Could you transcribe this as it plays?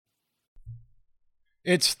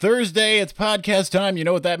It's Thursday. It's podcast time. You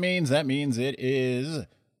know what that means? That means it is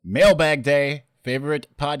Mailbag Day, favorite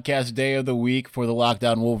podcast day of the week for the Locked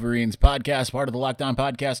On Wolverines podcast, part of the Locked On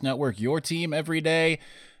Podcast Network, your team every day.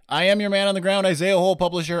 I am your man on the ground, Isaiah Hole,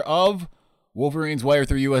 publisher of Wolverines Wire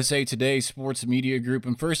through USA Today Sports Media Group.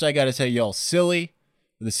 And first, I got to say, y'all silly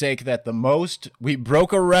for the sake that we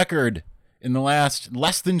broke a record in the last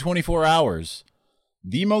less than 24 hours.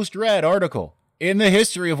 The most read article in the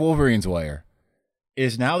history of Wolverines Wire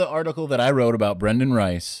is now the article that I wrote about Brendan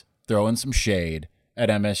Rice throwing some shade at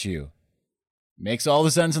MSU. Makes all the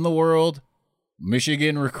sense in the world.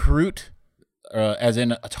 Michigan recruit, as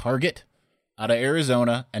in a target, out of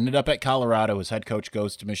Arizona, ended up at Colorado. His head coach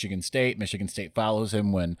goes to Michigan State. Michigan State follows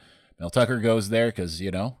him when Mel Tucker goes there because,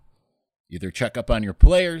 either check up on your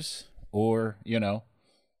players or,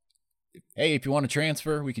 hey, if you want to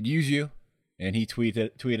transfer, we could use you. And he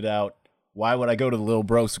tweeted out, why would I go to the little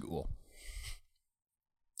bro school?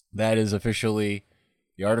 That is officially,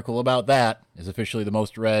 the article about that is officially the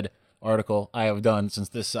most read article I have done since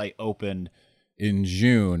this site opened in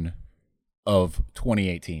June of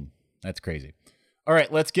 2018. That's crazy. All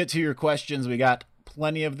right, let's get to your questions. We got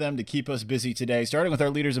plenty of them to keep us busy today, starting with our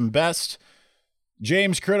leaders and best.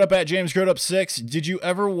 James Crudup at James Crudup 6. Did you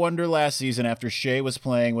ever wonder last season after Shea was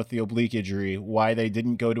playing with the oblique injury why they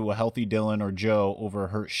didn't go to a healthy Dylan or Joe over a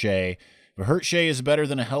hurt Shea? If a hurt Shea is better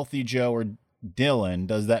than a healthy Joe or Dylan,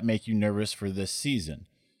 does that make you nervous for this season?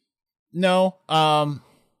 No.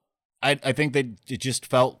 I think that it just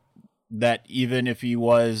felt that even if he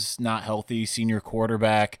was not healthy, senior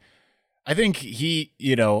quarterback, I think he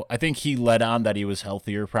led on that he was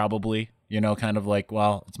healthier probably, kind of like,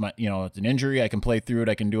 well, it's an injury. I can play through it.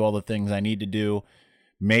 I can do all the things I need to do.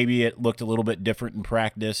 Maybe it looked a little bit different in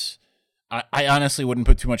practice. I honestly wouldn't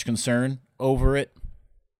put too much concern over it,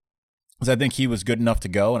 because I think he was good enough to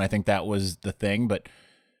go, and I think that was the thing. But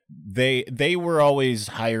they were always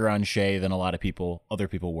higher on Shea than a lot of other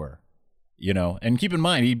people were, And keep in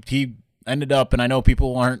mind, he ended up, and I know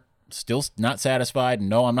people aren't still not satisfied.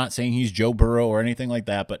 No, I'm not saying he's Joe Burrow or anything like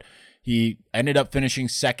that, but he ended up finishing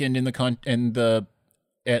second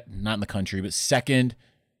second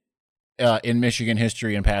in Michigan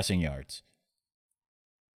history in passing yards.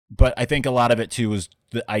 But I think a lot of it too was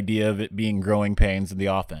the idea of it being growing pains in the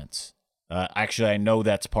offense. Actually, I know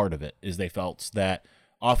that's part of it, is they felt that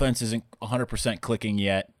offense isn't 100% clicking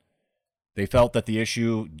yet. They felt that the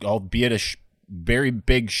issue, albeit a very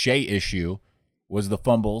big Shea issue, was the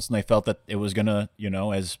fumbles, and they felt that it was going to,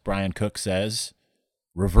 as Brian Cook says,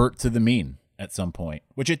 revert to the mean at some point,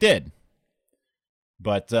 which it did.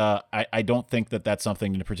 But I don't think that that's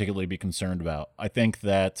something to particularly be concerned about. I think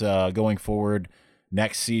that going forward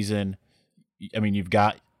next season, you've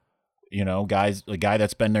got guys, a guy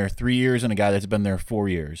that's been there 3 years and a guy that's been there 4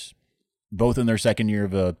 years, both in their second year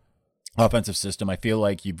of a offensive system. I feel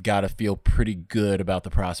like you've got to feel pretty good about the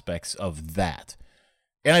prospects of that.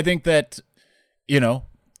 And I think that,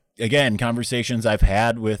 again, conversations I've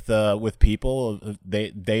had with people,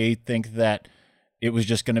 they think that it was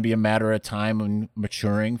just going to be a matter of time and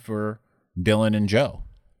maturing for Dylan and Joe,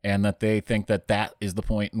 and that they think that that is the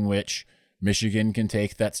point in which Michigan can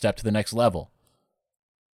take that step to the next level.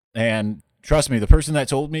 And trust me, the one person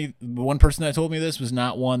that told me this was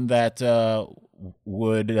not one that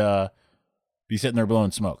would be sitting there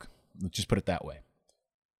blowing smoke. Let's just put it that way.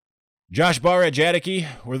 Josh Barr at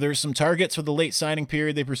Jadicke, were there some targets for the late signing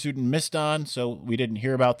period they pursued and missed on, so we didn't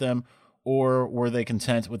hear about them, or were they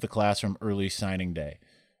content with the class from early signing day?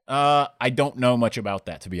 I don't know much about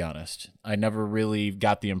that, to be honest. I never really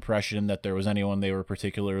got the impression that there was anyone they were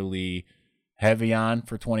particularly heavy on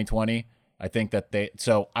for 2020. I think that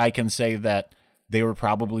so I can say that they were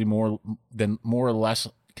probably more or less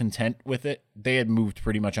content with it. They had moved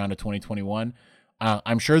pretty much on to 2021.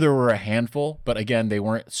 I'm sure there were a handful, but again, they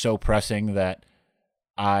weren't so pressing that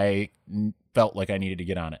I felt like I needed to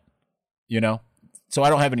get on it, So I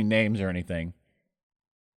don't have any names or anything.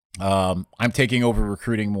 I'm taking over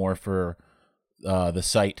recruiting more for the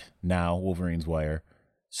site now, Wolverines Wire.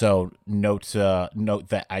 So note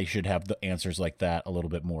that I should have the answers like that a little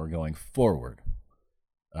bit more going forward.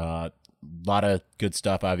 A lot of good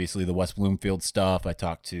stuff, obviously, the West Bloomfield stuff. I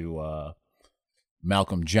talked to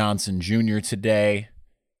Malcolm Johnson Jr. today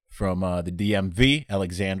from the DMV,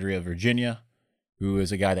 Alexandria, Virginia, who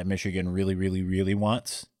is a guy that Michigan really, really, really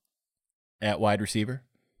wants at wide receiver.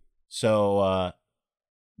 So,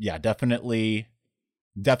 definitely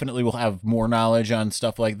will have more knowledge on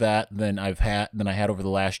stuff like that than I had over the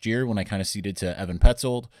last year when I kind of ceded to Evan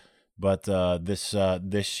Petzold. But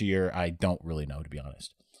this year, I don't really know, to be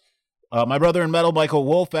honest. My brother in metal, Michael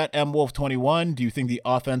Wolf at MWolf21. Do you think the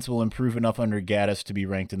offense will improve enough under Gaddis to be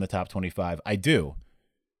ranked in the top 25? I do.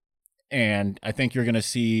 And I think you're going to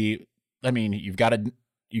see, I mean, you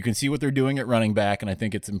can see what they're doing at running back, and I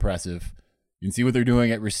think it's impressive. You can see what they're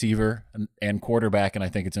doing at receiver and quarterback, and I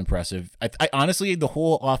think it's impressive. I honestly, the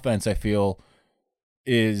whole offense, I feel,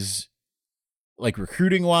 is like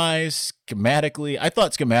recruiting-wise, schematically. I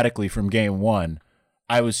thought schematically from game one,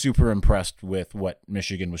 I was super impressed with what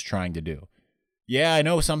Michigan was trying to do. Yeah, I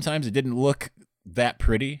know sometimes it didn't look that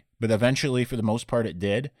pretty, but eventually, for the most part, it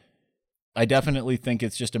did. I definitely think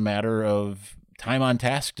it's just a matter of time on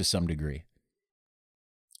task to some degree.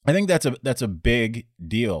 I think that's a big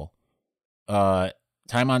deal.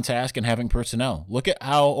 Time on task and having personnel. Look at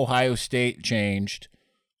how Ohio State changed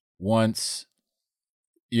once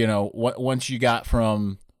you got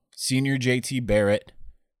from senior JT Barrett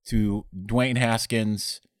to Dwayne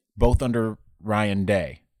Haskins, both under Ryan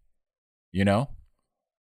Day. Time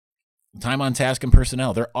on task and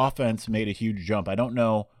personnel. Their offense made a huge jump. I don't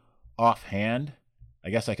know offhand. I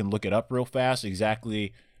guess I can look it up real fast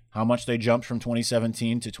exactly how much they jumped from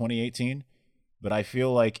 2017 to 2018, but I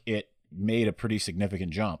feel like it made a pretty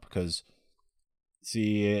significant jump because,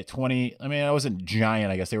 I wasn't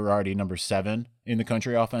giant. I guess they were already number 7 in the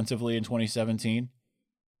country offensively in 2017,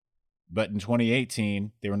 but in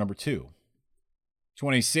 2018, they were number 2.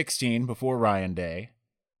 2016, before Ryan Day,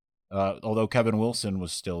 although Kevin Wilson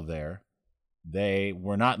was still there, they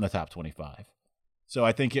were not in the top 25. So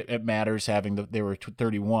I think it matters having they were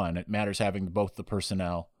 31. It matters having both the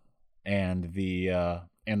personnel and the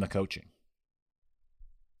coaching.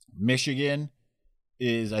 Michigan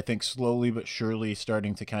is, I think, slowly but surely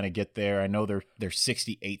starting to kind of get there. I know they're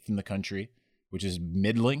 68th in the country, which is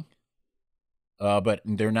middling, but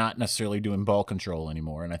they're not necessarily doing ball control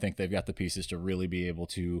anymore, and I think they've got the pieces to really be able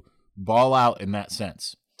to ball out in that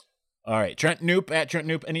sense. All right, Trent Noop at Trent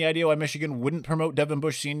Noop. Any idea why Michigan wouldn't promote Devin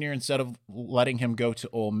Bush Sr. instead of letting him go to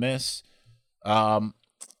Ole Miss? I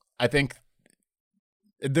think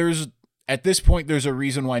at this point, there's a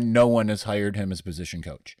reason why no one has hired him as position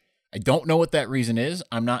coach. I don't know what that reason is.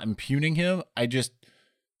 I'm not impugning him. I just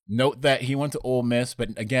note that he went to Ole Miss,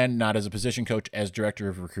 but again, not as a position coach, as director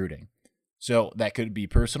of recruiting. So that could be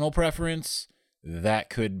personal preference. That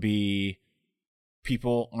could be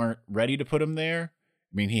people aren't ready to put him there.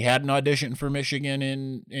 I mean, he had an audition for Michigan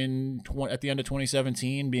at the end of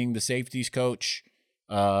 2017, being the safeties coach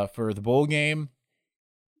for the bowl game,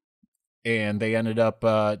 and they ended up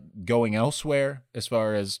going elsewhere as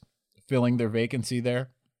far as filling their vacancy there.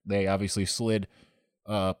 They obviously slid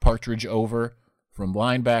Partridge over from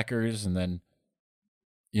linebackers, and then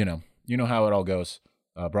you know how it all goes.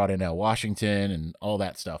 Brought in Al Washington and all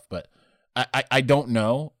that stuff, but I don't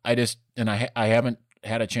know. I haven't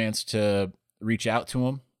had a chance to reach out to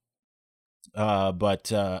him, but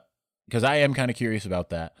because I am kind of curious about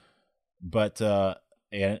that. But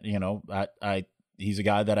he's a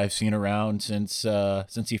guy that I've seen around since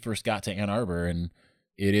he first got to Ann Arbor, and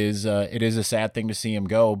it is a sad thing to see him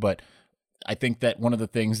go. But I think that one of the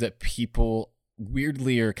things that people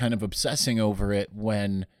weirdly are kind of obsessing over it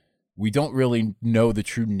when we don't really know the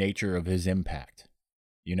true nature of his impact.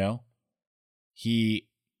 He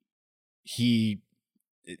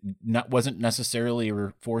wasn't necessarily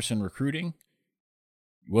a force in recruiting.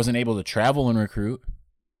 He wasn't able to travel and recruit.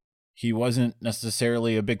 He wasn't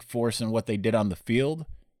necessarily a big force in what they did on the field.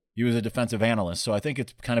 He was a defensive analyst, so I think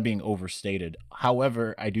it's kind of being overstated.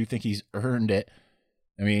 However, I do think he's earned it.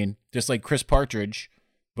 I mean, just like Chris Partridge,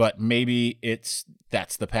 but maybe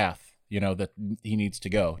that's the path, that he needs to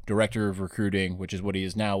go. Director of recruiting, which is what he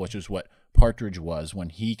is now, which is what Partridge was when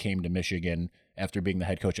he came to Michigan after being the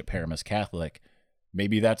head coach at Paramus Catholic.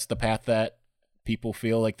 Maybe that's the path that people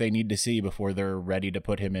feel like they need to see before they're ready to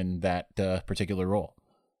put him in that particular role.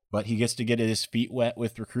 But he gets to get his feet wet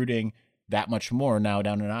with recruiting that much more now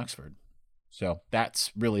down in Oxford. So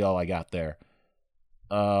that's really all I got there.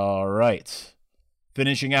 All right.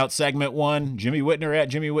 Finishing out segment 1, Jimmy Whitner at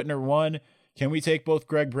Jimmy Whitner 1. Can we take both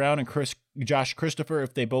Greg Brown and Josh Christopher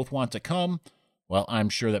if they both want to come? Well, I'm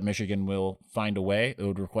sure that Michigan will find a way. It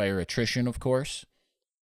would require attrition, of course.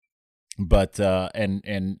 But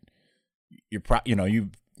and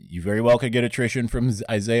you very well could get attrition from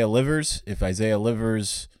Isaiah Livers. If Isaiah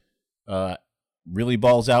Livers really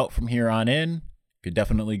balls out from here on in, could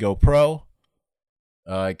definitely go pro.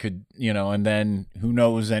 And then who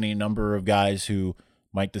knows, any number of guys who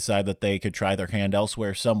might decide that they could try their hand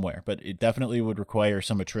elsewhere somewhere. But it definitely would require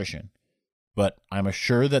some attrition. But I'm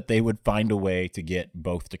sure that they would find a way to get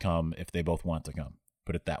both to come if they both want to come.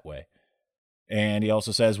 Put it that way. And he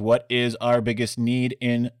also says, what is our biggest need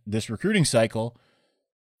in this recruiting cycle?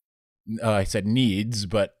 I said needs,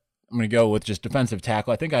 but I'm going to go with just defensive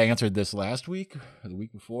tackle. I think I answered this last week or the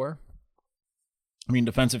week before. I mean,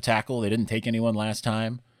 defensive tackle, they didn't take anyone last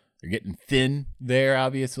time. They're getting thin there,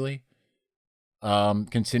 obviously.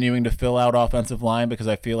 Continuing to fill out offensive line because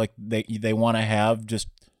I feel like they want to have just,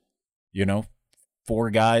 4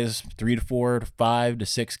 guys, 3 to 4 to 5 to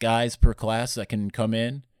 6 guys per class that can come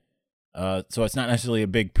in. So it's not necessarily a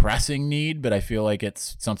big pressing need, but I feel like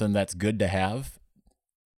it's something that's good to have.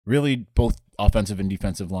 Really, both offensive and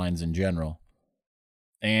defensive lines in general.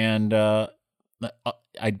 And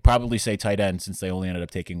I'd probably say tight end since they only ended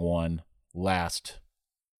up taking one last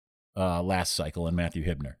cycle in Matthew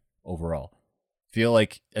Hibner overall. Feel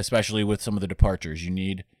like, especially with some of the departures, you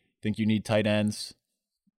need tight ends,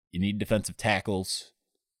 you need defensive tackles,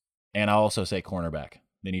 and I'll also say cornerback.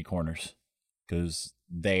 They need corners because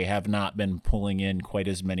they have not been pulling in quite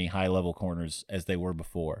as many high-level corners as they were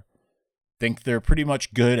before. Think they're pretty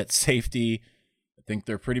much good at safety. I think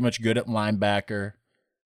they're pretty much good at linebacker.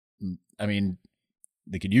 I mean,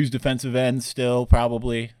 they could use defensive ends still,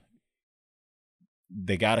 probably.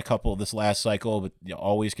 They got a couple this last cycle, but you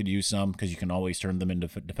always could use some because you can always turn them into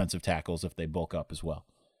defensive tackles if they bulk up as well.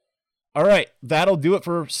 All right, that'll do it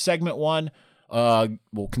for segment 1.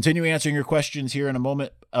 We'll continue answering your questions here in a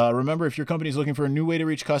moment. Remember, if your company is looking for a new way to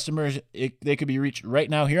reach customers, they could be reached right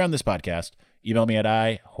now here on this podcast. Email me at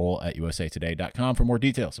ihole@usatoday.com for more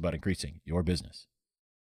details about increasing your business.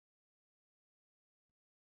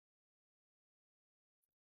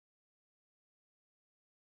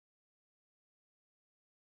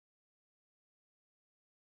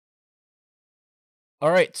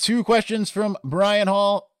 All right, 2 questions from Brian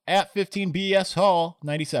Hall at 15BS Hall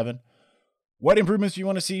 97. What improvements do you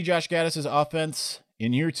want to see Josh Gaddis' offense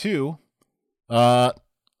in year 2?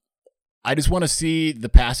 I just want to see the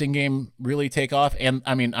passing game really take off. And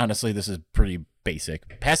I mean, honestly, this is pretty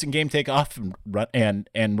basic. Passing game take off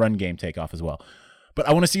and run game take off as well. But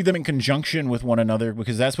I want to see them in conjunction with one another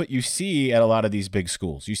because that's what you see at a lot of these big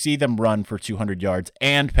schools. You see them run for 200 yards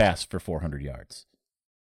and pass for 400 yards.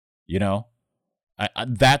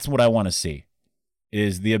 That's what I want to see,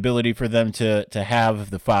 is the ability for them to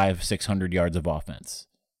have the 500-600 yards of offense.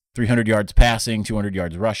 300 yards passing, 200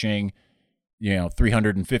 yards rushing,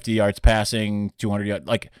 350 yards passing, 200 yards.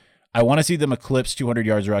 Like, I want to see them eclipse 200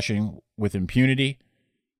 yards rushing with impunity,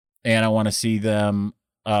 and I want to see them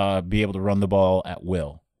be able to run the ball at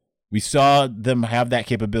will. We saw them have that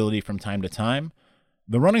capability from time to time.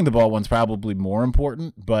 The running the ball one's probably more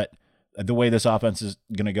important, but the way this offense is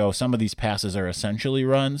going to go, some of these passes are essentially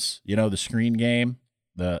runs, the screen game,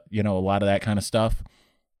 a lot of that kind of stuff.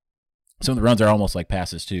 Some of the runs are almost like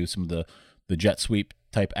passes too. Some of the jet sweep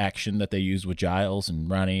type action that they use with Giles and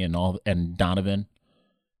Ronnie and Donovan.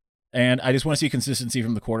 And I just want to see consistency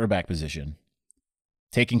from the quarterback position.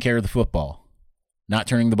 Taking care of the football, not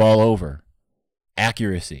turning the ball over,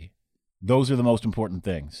 accuracy. Those are the most important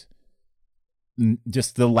things.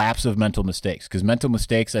 Just the lapse of mental mistakes, because mental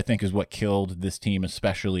mistakes, I think, is what killed this team,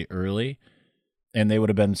 especially early. And they would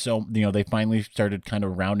have been they finally started kind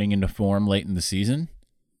of rounding into form late in the season,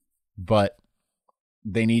 but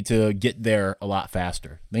they need to get there a lot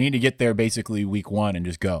faster. They need to get there basically week 1 and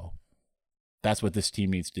just go. That's what this team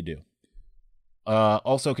needs to do.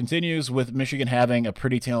 Also continues with Michigan having a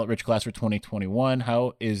pretty talent-rich class for 2021.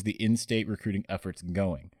 How is the in-state recruiting efforts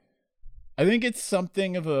going? I think it's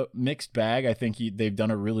something of a mixed bag. I think they've done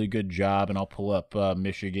a really good job, and I'll pull up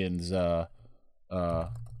Michigan's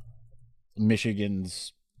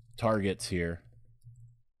targets here.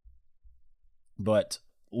 But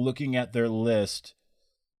looking at their list,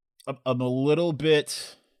 I'm a little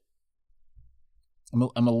bit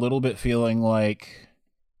feeling like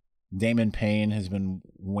Damon Payne has been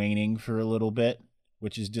waning for a little bit,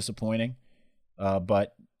 which is disappointing.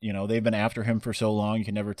 But they've been after him for so long, you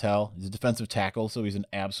can never tell. He's a defensive tackle, so he's an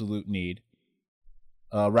absolute need.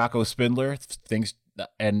 Rocco Spindler thinks,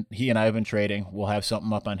 and he and I have been trading. We'll have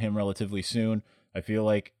something up on him relatively soon. I feel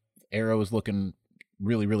like Arrow is looking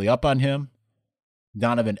really, really up on him.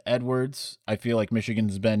 Donovan Edwards, I feel like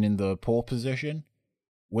Michigan's been in the pole position.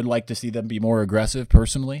 Would like to see them be more aggressive,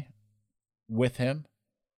 personally, with him.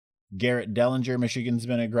 Garrett Dellinger, Michigan's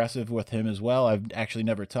been aggressive with him as well. I've actually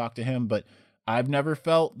never talked to him, but I've never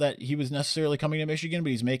felt that he was necessarily coming to Michigan,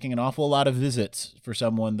 but he's making an awful lot of visits for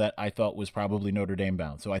someone that I thought was probably Notre Dame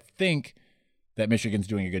bound. So I think that Michigan's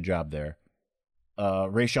doing a good job there.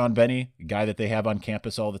 Rayshawn Benny, a guy that they have on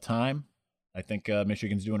campus all the time. I think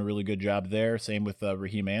Michigan's doing a really good job there. Same with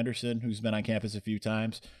Raheem Anderson, who's been on campus a few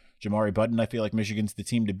times. Jamari Button, I feel like Michigan's the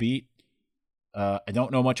team to beat. I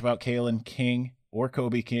don't know much about Kalen King or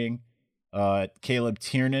Kobe King. Caleb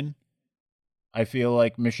Tiernan, I feel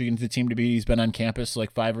like Michigan's the team to beat. He's been on campus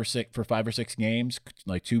like 5 or 6 games,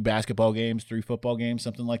 like 2 basketball games, 3 football games,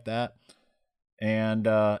 something like that. And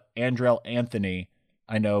Andrell Anthony,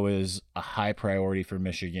 I know, is a high priority for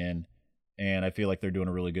Michigan, and I feel like they're doing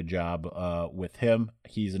a really good job with him.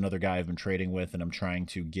 He's another guy I've been trading with, and I'm trying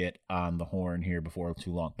to get on the horn here before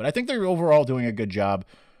too long. But I think they're overall doing a good job.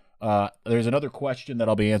 There's another question that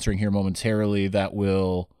I'll be answering here momentarily that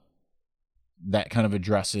kind of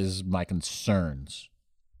addresses my concerns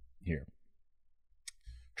here.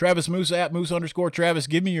 Travis Moose at Moose_Travis,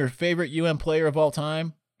 give me your favorite UM player of all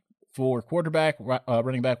time for quarterback,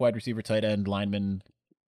 running back, wide receiver, tight end, lineman,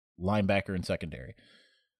 linebacker, and secondary.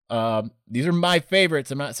 These are my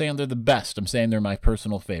favorites. I'm not saying they're the best. I'm saying they're my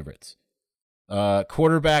personal favorites.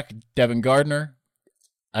 Quarterback, Devin Gardner.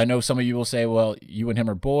 I know some of you will say, well, you and him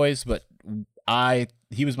are boys, but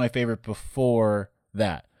he was my favorite before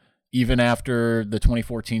that. Even after the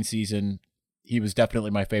 2014 season, he was definitely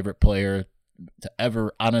my favorite player to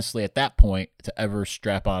ever, honestly, at that point, to ever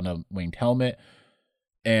strap on a winged helmet.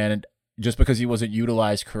 And just because he wasn't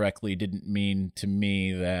utilized correctly didn't mean to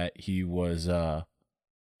me that he was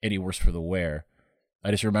any worse for the wear.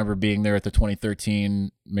 I just remember being there at the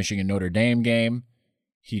 2013 Michigan Notre Dame game.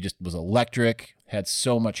 He just was electric, had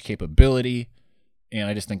so much capability, and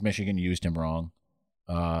I just think Michigan used him wrong.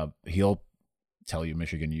 He'll tell you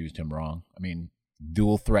Michigan used him wrong. I mean,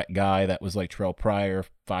 dual threat guy that was like Terrell Pryor,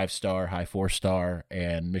 5-star, high 4-star,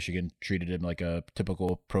 and Michigan treated him like a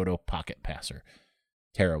typical proto pocket passer.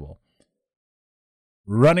 Terrible.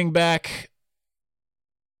 Running back.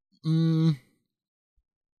 I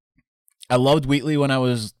loved Wheatley when I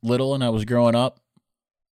was little and I was growing up,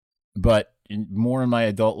 but more in my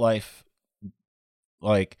adult life,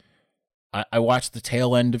 like I watched the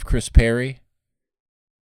tail end of Chris Perry,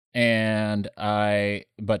 but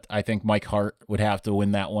I think Mike Hart would have to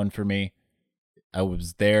win that one for me. I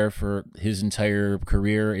was there for his entire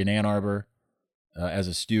career in Ann Arbor as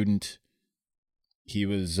a student. He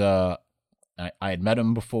was, I had met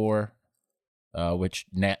him before, which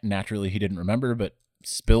naturally he didn't remember, but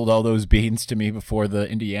spilled all those beans to me before the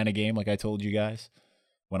Indiana game, like I told you guys,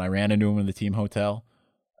 when I ran into him in the team hotel.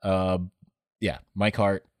 Yeah, Mike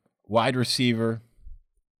Hart. Wide receiver.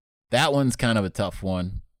 That one's kind of a tough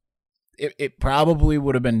one. It probably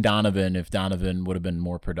would have been Donovan if Donovan would have been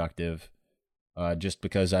more productive, just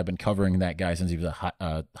because I've been covering that guy since he was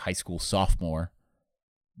a high school sophomore.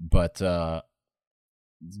 But,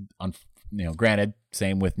 granted,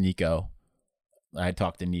 same with Nico. I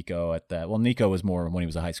talked to Nico at that. Well, Nico was more when he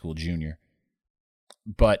was a high school junior.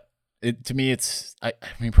 But to me, I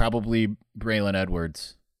mean, probably Braylon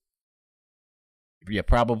Edwards. Yeah,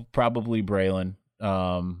 probably Braylon,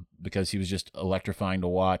 because he was just electrifying to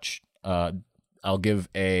watch. I'll give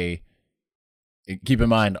keep in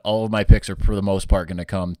mind, all of my picks are for the most part going to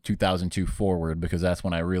come 2002 forward, because that's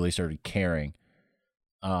when I really started caring.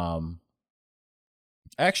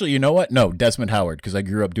 Actually, you know what? No, Desmond Howard, because I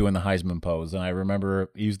grew up doing the Heisman pose, and I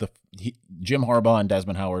remember Jim Harbaugh and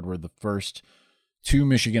Desmond Howard were the first 2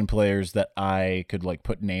 Michigan players that I could like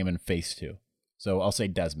put name and face to. So I'll say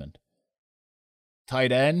Desmond.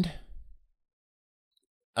 Tight end.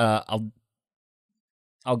 I'll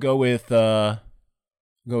go with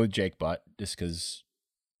Jake Butt, just because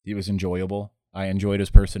he was enjoyable. I enjoyed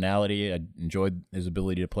his personality. I enjoyed his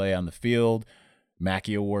ability to play on the field.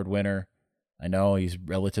 Mackey Award winner. I know he's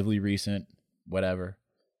relatively recent. Whatever.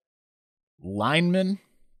 Lineman.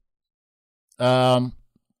 Didn't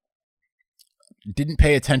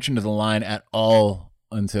pay attention to the line at all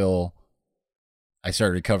until I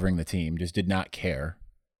started covering the team. Just did not care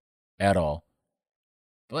at all.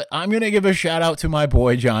 But I'm going to give a shout out to my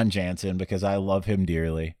boy John Jansen, because I love him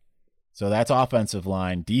dearly. So that's offensive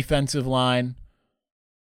line. Defensive line,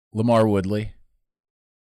 Lamar Woodley.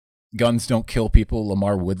 Guns don't kill people.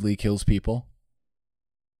 Lamar Woodley kills people.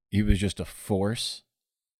 He was just a force.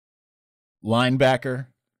 Linebacker,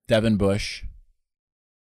 Devin Bush.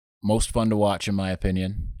 Most fun to watch, in my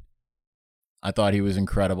opinion. I thought he was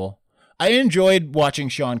incredible. I enjoyed watching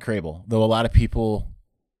Sean Crable, though a lot of people,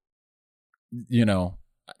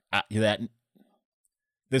 that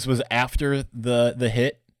this was after the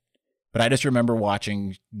hit, but I just remember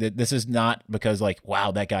watching. This is not because like,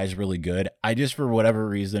 wow, that guy's really good. I just, for whatever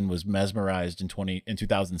reason, was mesmerized in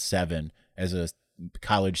 2007 as a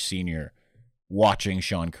college senior watching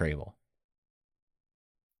Sean Crable.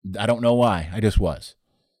 I don't know why. I just was.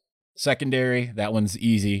 Secondary, that one's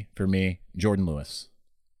easy for me. Jordan Lewis.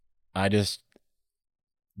 That's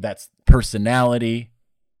personality.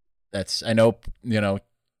 I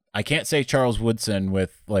can't say Charles Woodson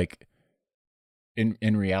with like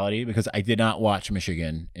in reality, because I did not watch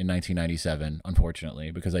Michigan in 1997,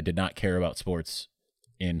 unfortunately, because I did not care about sports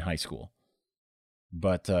in high school.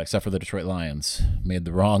 But except for the Detroit Lions, made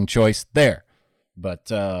the wrong choice there.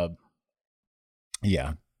 But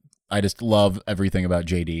yeah, I just love everything about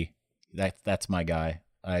JD. That's my guy.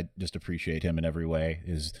 I just appreciate him in every way.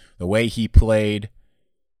 Is the way he played,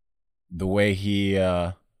 the way he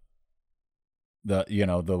the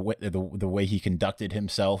way he conducted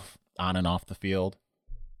himself on and off the field.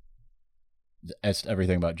 That's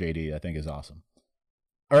everything about JD I think is awesome.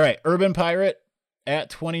 All right, Urban Pirate at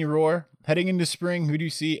 20 Roar. Heading into spring, who do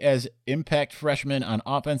you see as impact freshmen on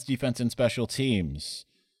offense, defense, and special teams?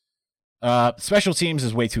 Special teams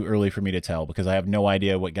is way too early for me to tell because I have no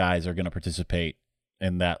idea what guys are going to participate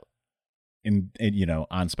in that,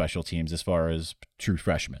 on special teams as far as true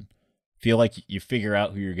freshmen. Feel like you figure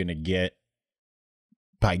out who you're going to get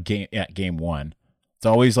by game one. It's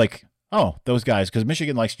always like, oh, those guys, because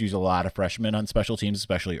Michigan likes to use a lot of freshmen on special teams,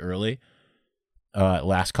 especially early.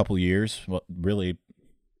 Last couple years, well, really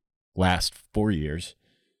last 4 years.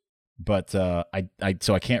 But I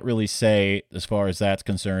can't really say as far as that's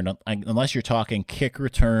concerned, unless you're talking kick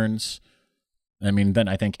returns. I mean, then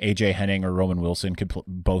I think AJ Henning or Roman Wilson could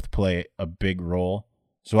both play a big role.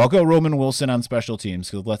 So I'll go Roman Wilson on special teams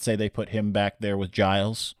because let's say they put him back there with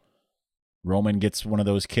Giles. Roman gets one of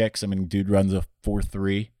those kicks. I mean, dude runs a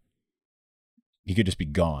 4.3. He could just be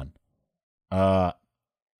gone.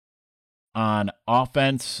 On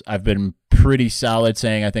offense, I've been pretty solid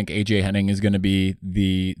saying I think AJ Henning is going to be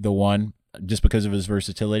the one just because of his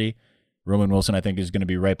versatility. Roman Wilson, I think, is going to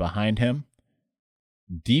be right behind him.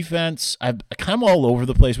 Defense, I'm kind of all over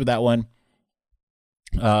the place with that one.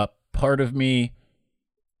 Part of me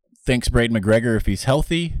thinks Braden McGregor if he's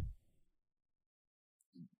healthy.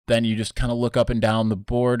 Then you just kind of look up and down the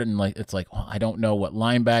board and it's like, well, I don't know what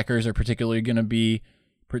linebackers are particularly going to be,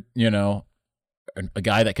 a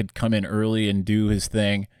guy that could come in early and do his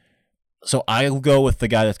thing. So I'll go with the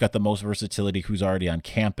guy that's got the most versatility who's already on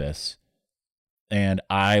campus. And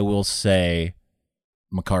I will say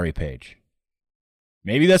Makari Page.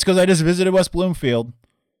 Maybe that's because I just visited West Bloomfield,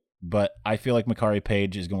 but I feel like Makari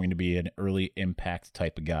Page is going to be an early impact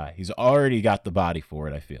type of guy. He's already got the body for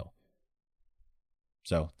it, I feel.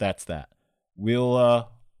 So that's that. I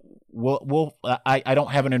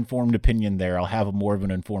don't have an informed opinion there. I'll have more of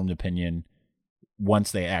an informed opinion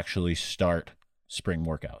once they actually start spring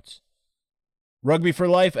workouts. Rugby for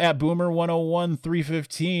Life at Boomer 101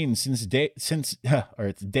 315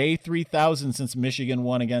 it's day 3000 since Michigan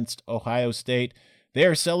won against Ohio State. They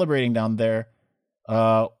are celebrating down there.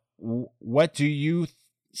 What do you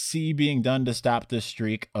see being done to stop this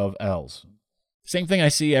streak of L's? Same thing I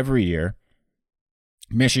see every year.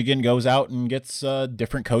 Michigan goes out and gets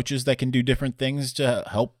different coaches that can do different things to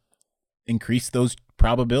help increase those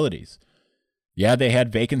probabilities. Yeah, they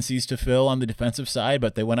had vacancies to fill on the defensive side,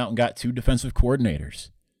 but they went out and got 2 defensive coordinators.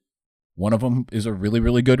 One of them is a really,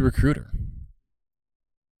 really good recruiter.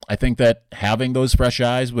 I think that having those fresh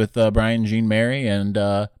eyes with Brian Jean-Mary and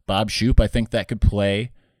Bob Shoop, I think that could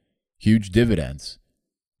play huge dividends.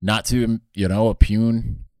 Not to,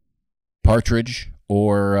 impugn Partridge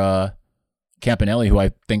or Campanelli, who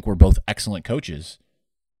I think were both excellent coaches.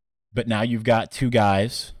 But now you've got 2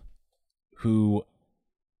 guys who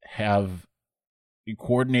have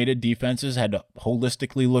coordinated defenses, had to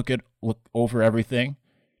holistically look over everything.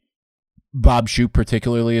 Bob Shoop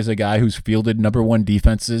particularly is a guy who's fielded number 1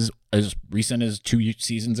 defenses as recent as 3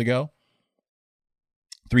 seasons ago,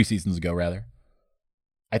 rather.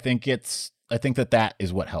 I think that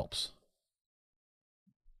is what helps.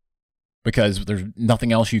 Because there's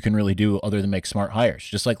nothing else you can really do other than make smart hires.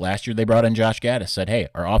 Just like last year they brought in Josh Gaddis, said, hey,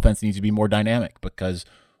 our offense needs to be more dynamic because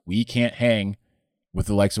we can't hang with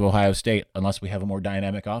the likes of Ohio State unless we have a more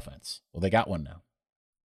dynamic offense. Well, they got one now.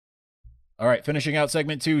 All right, finishing out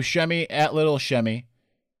segment 2, Shemi at Little Shemi.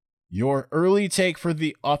 Your early take for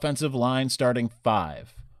the offensive line starting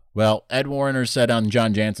 5. Well, Ed Warner said on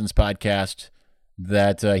John Jansen's podcast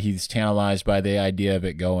that he's tantalized by the idea of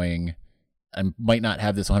it going, I might not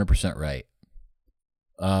have this 100% right.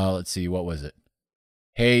 Let's see, what was it?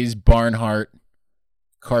 Hayes, Barnhart,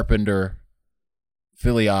 Carpenter,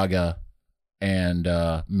 Filiaga, and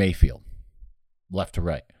Mayfield, left to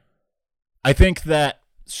right. I think that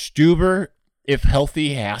Stuber, if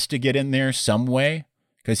healthy, has to get in there some way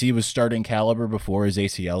because he was starting caliber before his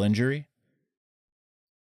ACL injury.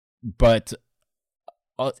 But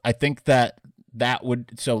I think that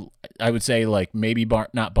would, so I would say like maybe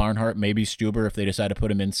not Barnhart, maybe Stuber if they decide to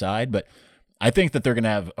put him inside. But I think that they're going to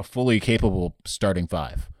have a fully capable starting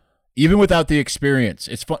 5, even without the experience.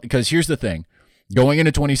 It's fun because here's the thing: going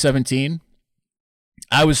into 2017,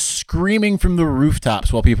 I was screaming from the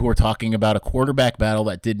rooftops while people were talking about a quarterback battle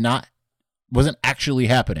that wasn't actually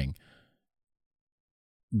happening.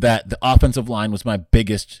 That the offensive line was my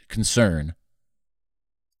biggest concern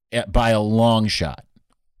by a long shot.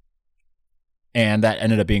 And that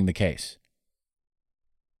ended up being the case.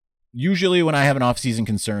 Usually when I have an off-season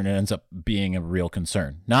concern, it ends up being a real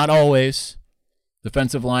concern. Not always.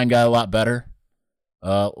 Defensive line got a lot better.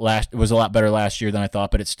 It was a lot better last year than I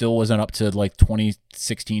thought, but it still wasn't up to like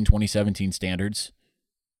 2016, 2017 standards.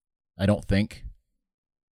 I don't think.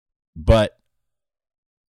 But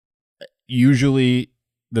usually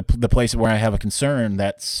the place where I have a concern,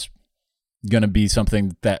 that's going to be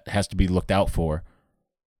something that has to be looked out for.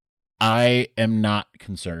 I am not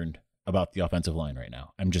concerned about the offensive line right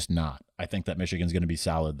now. I'm just not. I think that Michigan's going to be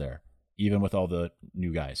solid there, even with all the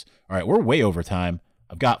new guys. All right, we're way over time.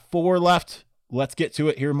 I've got 4 left. Let's get to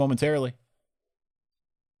it here momentarily.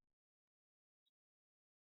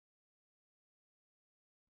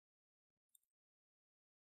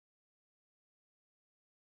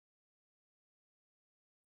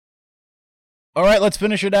 All right, let's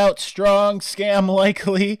finish it out strong, scam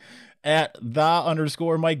likely at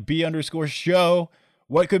 _Mike B_show.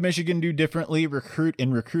 What could Michigan do differently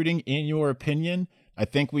recruiting in your opinion? I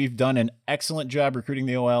think we've done an excellent job recruiting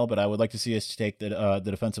the OL, but I would like to see us take the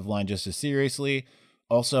defensive line just as seriously.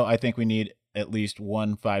 Also, I think we need at least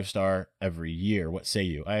 1 5-star every year. What say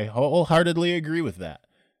you? I wholeheartedly agree with that.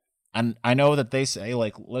 And I know that they say,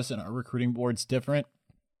 like, listen, our recruiting board's different.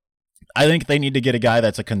 I think they need to get a guy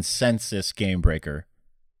that's a consensus game breaker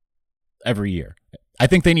every year. I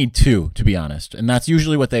think they need 2, to be honest. And that's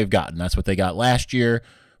usually what they've gotten. That's what they got last year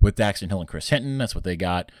with Daxton Hill and Chris Hinton. That's what they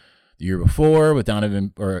got the year before with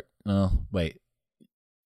Donovan, no, they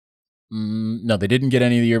didn't get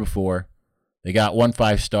any the year before. They got 1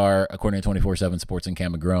 5-star, according to 24/7 Sports and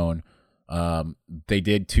Cam McGrone. They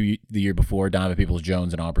did 2 the year before, Donovan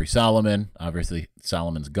Peoples-Jones and Aubrey Solomon. Obviously,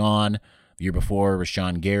 Solomon's gone. The year before was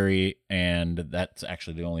Sean Gary, and that's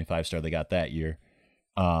actually the only 5-star they got that year.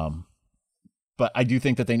 But I do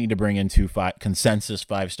think that they need to bring in 2 consensus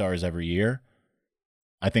 5-stars every year.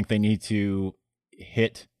 I think they need to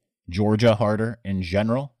hit Georgia harder in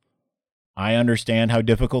general. I understand how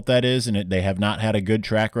difficult that is, and they have not had a good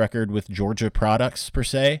track record with Georgia products per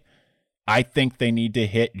se. I think they need to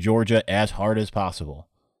hit Georgia as hard as possible.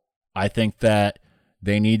 I think that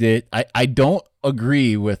they need to. I don't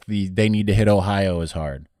agree with they need to hit Ohio as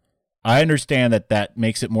hard. I understand that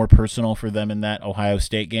makes it more personal for them in that Ohio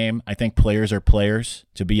State game. I think players are players,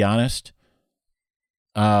 to be honest.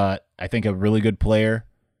 I think a really good player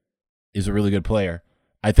is a really good player.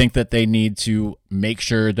 I think that they need to make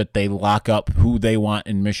sure that they lock up who they want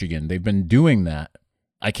in Michigan. They've been doing that.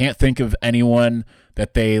 I can't think of anyone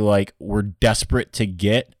that they were desperate to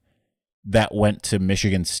get that went to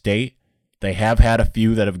Michigan State. They have had a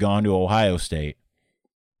few that have gone to Ohio State,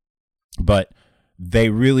 but they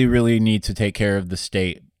really, really need to take care of the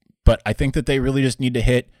state. But I think that they really just need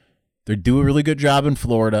to do a really good job in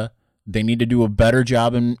Florida. They need to do a better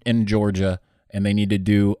job in Georgia, and they need to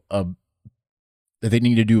do a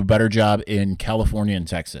better job in California and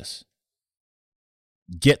Texas.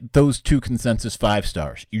 Get those 2 consensus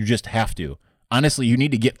 5-stars. You just have to. Honestly, you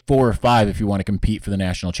need to get 4 or 5 if you want to compete for the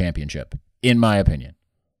national championship, in my opinion.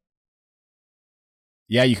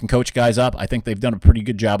 Yeah, you can coach guys up. I think they've done a pretty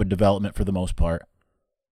good job of development for the most part.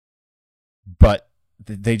 But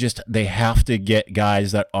they have to get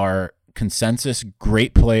guys that are consensus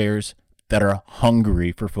great players that are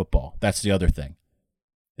hungry for football. That's the other thing.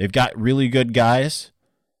 They've got really good guys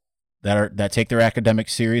that take their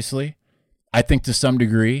academics seriously. I think to some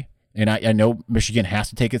degree, and I know Michigan has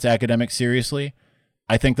to take its academics seriously.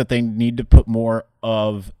 I think that they need to put more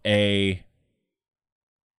of here's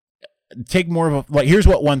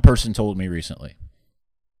what one person told me recently.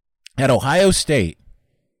 At Ohio State,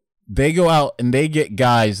 they go out and they get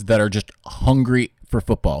guys that are just hungry for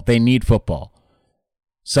football. They need football.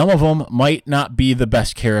 Some of them might not be the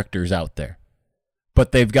best characters out there,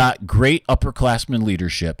 but they've got great upperclassmen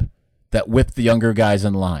leadership that whip the younger guys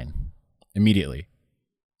in line immediately.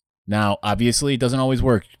 Now, obviously, it doesn't always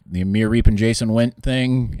work. The Amir Reap and Jason Wint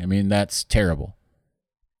thing, I mean, that's terrible.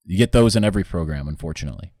 You get those in every program,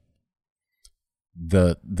 unfortunately.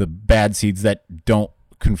 The bad seeds that don't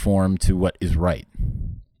conform to what is right.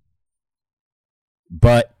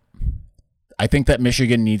 But I think that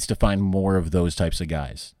Michigan needs to find more of those types of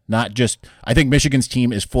guys. I think Michigan's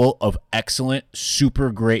team is full of excellent,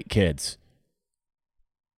 super great kids.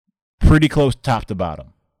 Pretty close top to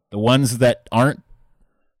bottom. The ones that aren't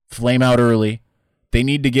flame out early, they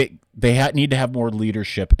need to have more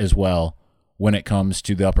leadership as well when it comes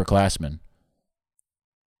to the upperclassmen.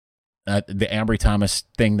 the Ambry Thomas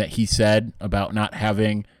thing that he said about not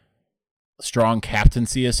having strong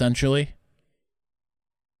captaincy, essentially.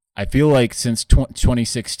 I feel like since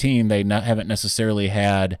 2016, they haven't necessarily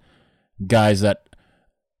had guys that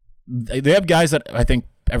they have guys that I think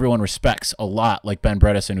everyone respects a lot, like Ben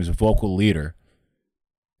Bredesen, who's a vocal leader.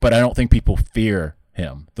 But I don't think people fear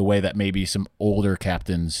him the way that maybe some older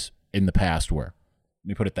captains in the past were. Let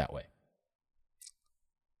me put it that way.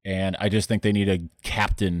 And I just think they need a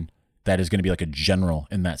captain that is going to be like a general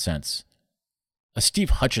in that sense. A Steve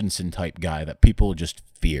Hutchinson type guy that people just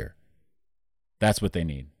fear. That's what they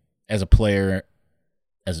need as a player,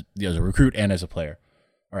 as a recruit and as a player.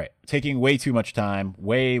 All right, taking way too much time.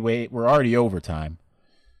 We're already over time.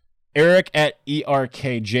 Eric at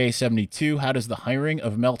ERKJ72, how does the hiring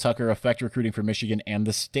of Mel Tucker affect recruiting for Michigan and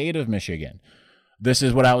the state of Michigan? This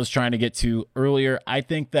is what I was trying to get to earlier. I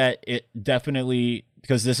think that it definitely,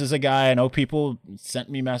 because this is a guy, I know people sent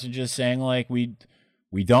me messages saying like, we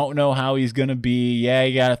don't know how he's going to be. Yeah,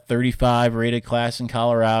 he got a 35 rated class in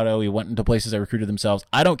Colorado. He went into places that recruited themselves.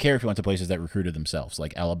 I don't care if he went to places that recruited themselves,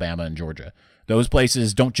 like Alabama and Georgia. Those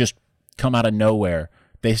places don't just come out of nowhere.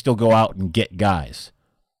 They still go out and get guys.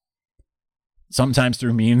 Sometimes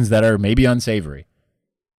through means that are maybe unsavory.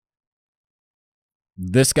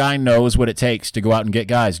 This guy knows what it takes to go out and get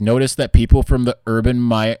guys. Notice that people from the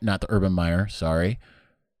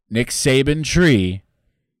Nick Saban tree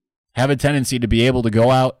have a tendency to be able to go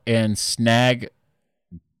out and snag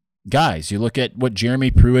guys. You look at what Jeremy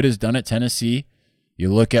Pruitt has done at Tennessee.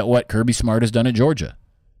 You look at what Kirby Smart has done at Georgia.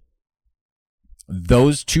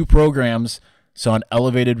 Those two programs saw an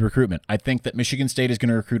elevated recruitment. I think that Michigan State is going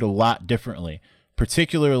to recruit a lot differently.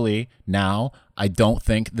 Particularly now, I don't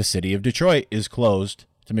think the city of Detroit is closed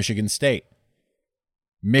to Michigan State.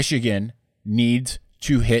 Michigan needs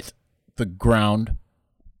to hit the ground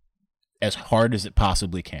as hard as it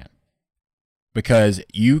possibly can. Because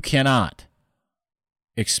you cannot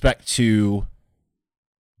expect to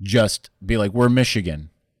just be like, we're Michigan.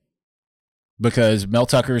 Because Mel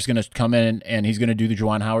Tucker is going to come in and he's going to do the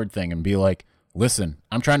Juwan Howard thing and be like, listen,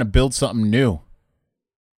 I'm trying to build something new.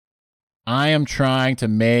 I am trying to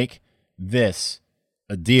make this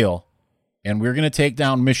a deal. And we're going to take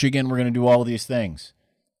down Michigan. We're going to do all of these things.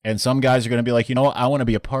 And some guys are going to be like, you know what? I want to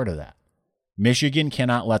be a part of that. Michigan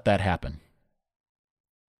cannot let that happen.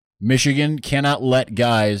 Michigan cannot let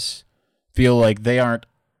guys feel like they aren't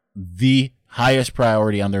the highest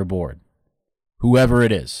priority on their board. Whoever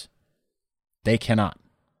it is. They cannot.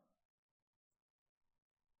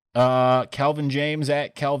 Calvin James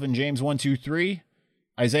at Calvin James 123.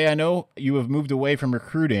 Isaiah, I know you have moved away from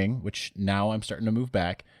recruiting, which now I'm starting to move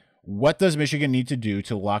back. What does Michigan need to do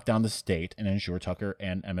to lock down the state and ensure Tucker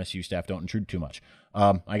and MSU staff don't intrude too much?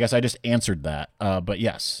 I guess I just answered that. But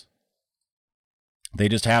yes. They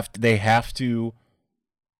have to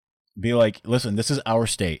be like, listen, this is our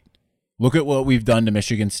state. Look at what we've done to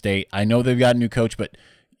Michigan State. I know they've got a new coach, but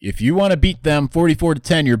if you want to beat them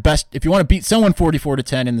 44-10, if you want to beat someone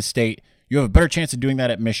 44-10 in the state, you have a better chance of doing that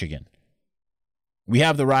at Michigan. We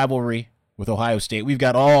have the rivalry with Ohio State. We've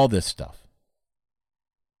got all this stuff.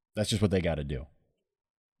 That's just what they got to do.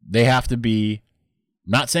 They have to be,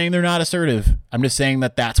 I'm not saying they're not assertive. I'm just saying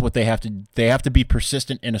that that's what they have to be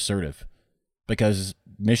persistent and assertive. Because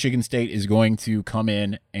Michigan State is going to come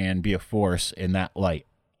in and be a force in that light,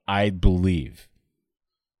 I believe.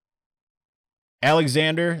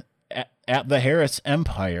 Alexander at the Harris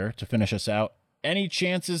Empire to finish us out. Any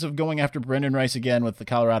chances of going after Brendan Rice again with the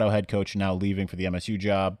Colorado head coach now leaving for the MSU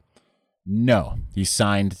job? No. He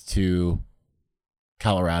signed to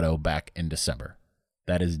Colorado back in December.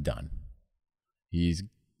 That is done. He's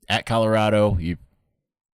at Colorado. He's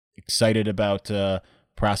excited about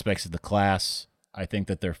prospects of the class. I think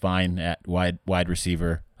that they're fine at wide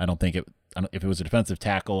receiver. If it was a defensive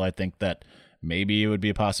tackle, I think that maybe it would be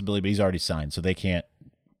a possibility, but he's already signed, so they can't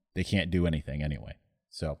do anything anyway.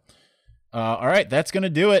 So, all right, that's gonna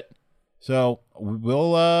do it. So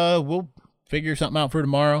we'll figure something out for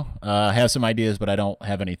tomorrow. I have some ideas, but I don't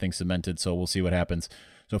have anything cemented, so we'll see what happens.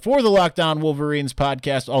 So for the Locked On Wolverines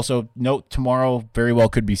podcast, also note tomorrow very well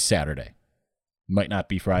could be Saturday. Might not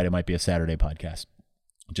be Friday, might be a Saturday podcast.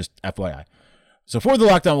 Just FYI. So for the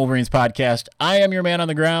Locked On Wolverines podcast, I am your man on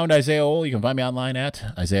the ground, Isaiah Hole. You can find me online at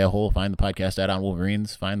Isaiah Hole. Find the podcast at On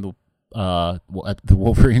Wolverines. Find the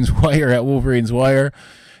Wolverines Wire at Wolverines Wire.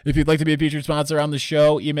 If you'd like to be a featured sponsor on the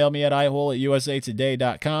show, email me at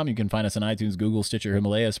ihole@usatoday.com. You can find us on iTunes, Google, Stitcher,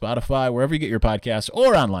 Himalaya, Spotify, wherever you get your podcasts,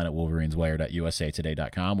 or online at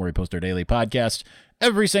wolverineswire.usatoday.com, where we post our daily podcast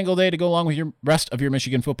every single day to go along with your rest of your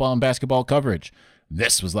Michigan football and basketball coverage.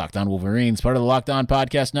 This was Locked On Wolverines, part of the Locked On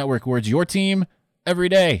Podcast Network, where it's your team every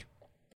day.